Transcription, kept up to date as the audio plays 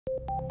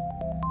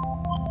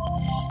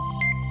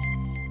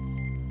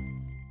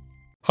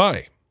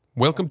Hi,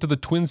 welcome to the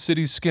Twin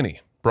Cities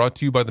Skinny, brought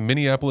to you by the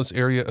Minneapolis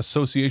Area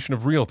Association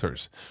of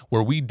Realtors,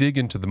 where we dig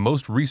into the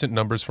most recent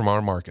numbers from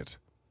our market.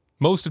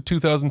 Most of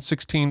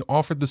 2016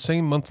 offered the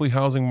same monthly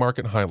housing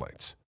market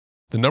highlights.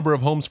 The number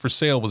of homes for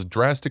sale was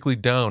drastically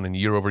down in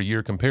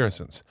year-over-year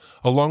comparisons,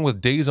 along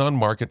with days on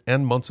market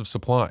and months of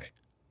supply.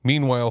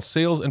 Meanwhile,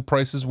 sales and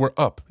prices were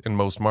up in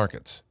most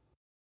markets.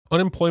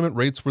 Unemployment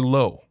rates were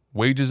low,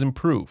 wages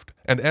improved,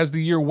 and as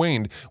the year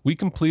waned, we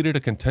completed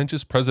a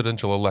contentious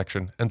presidential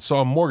election and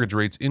saw mortgage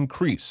rates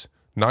increase,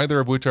 neither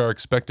of which are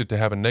expected to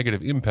have a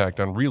negative impact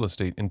on real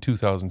estate in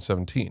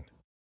 2017.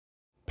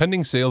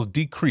 Pending sales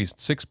decreased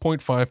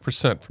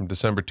 6.5% from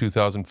December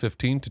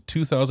 2015 to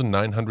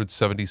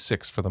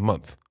 2,976 for the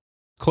month.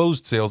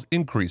 Closed sales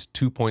increased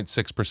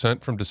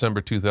 2.6% from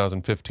December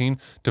 2015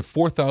 to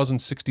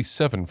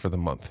 4,067 for the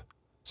month.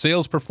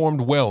 Sales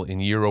performed well in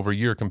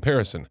year-over-year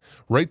comparison,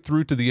 right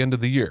through to the end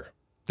of the year.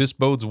 This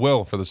bodes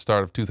well for the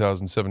start of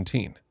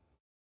 2017.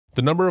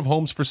 The number of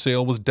homes for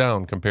sale was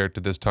down compared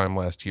to this time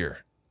last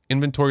year.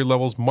 Inventory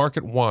levels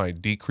market-wide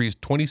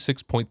decreased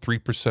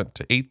 26.3%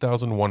 to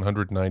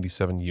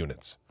 8,197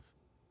 units.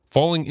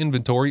 Falling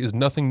inventory is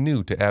nothing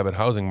new to avid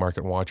housing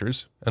market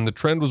watchers, and the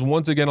trend was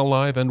once again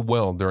alive and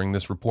well during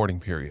this reporting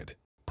period.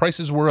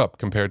 Prices were up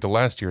compared to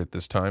last year at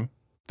this time.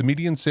 The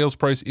median sales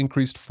price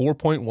increased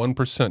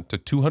 4.1% to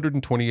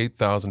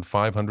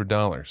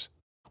 $228,500.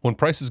 When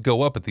prices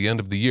go up at the end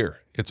of the year,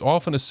 it's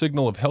often a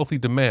signal of healthy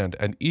demand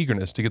and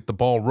eagerness to get the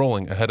ball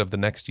rolling ahead of the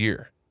next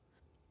year.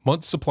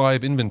 Months' supply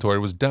of inventory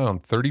was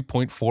down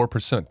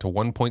 30.4% to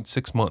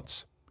 1.6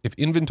 months. If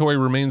inventory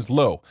remains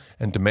low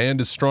and demand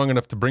is strong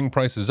enough to bring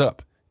prices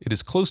up, it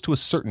is close to a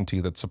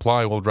certainty that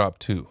supply will drop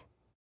too.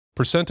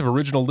 Percent of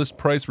original list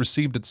price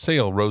received at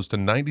sale rose to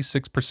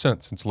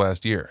 96% since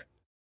last year.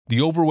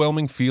 The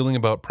overwhelming feeling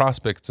about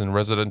prospects in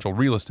residential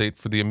real estate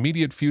for the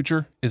immediate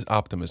future is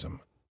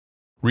optimism.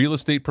 Real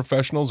estate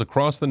professionals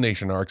across the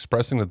nation are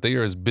expressing that they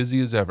are as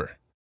busy as ever.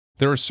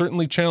 There are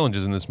certainly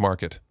challenges in this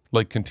market,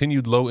 like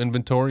continued low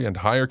inventory and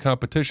higher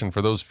competition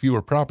for those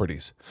fewer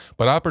properties,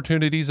 but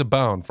opportunities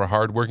abound for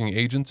hardworking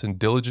agents and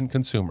diligent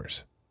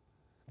consumers.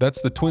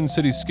 That's the Twin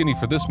Cities Skinny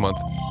for this month.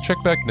 Check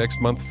back next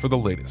month for the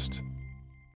latest.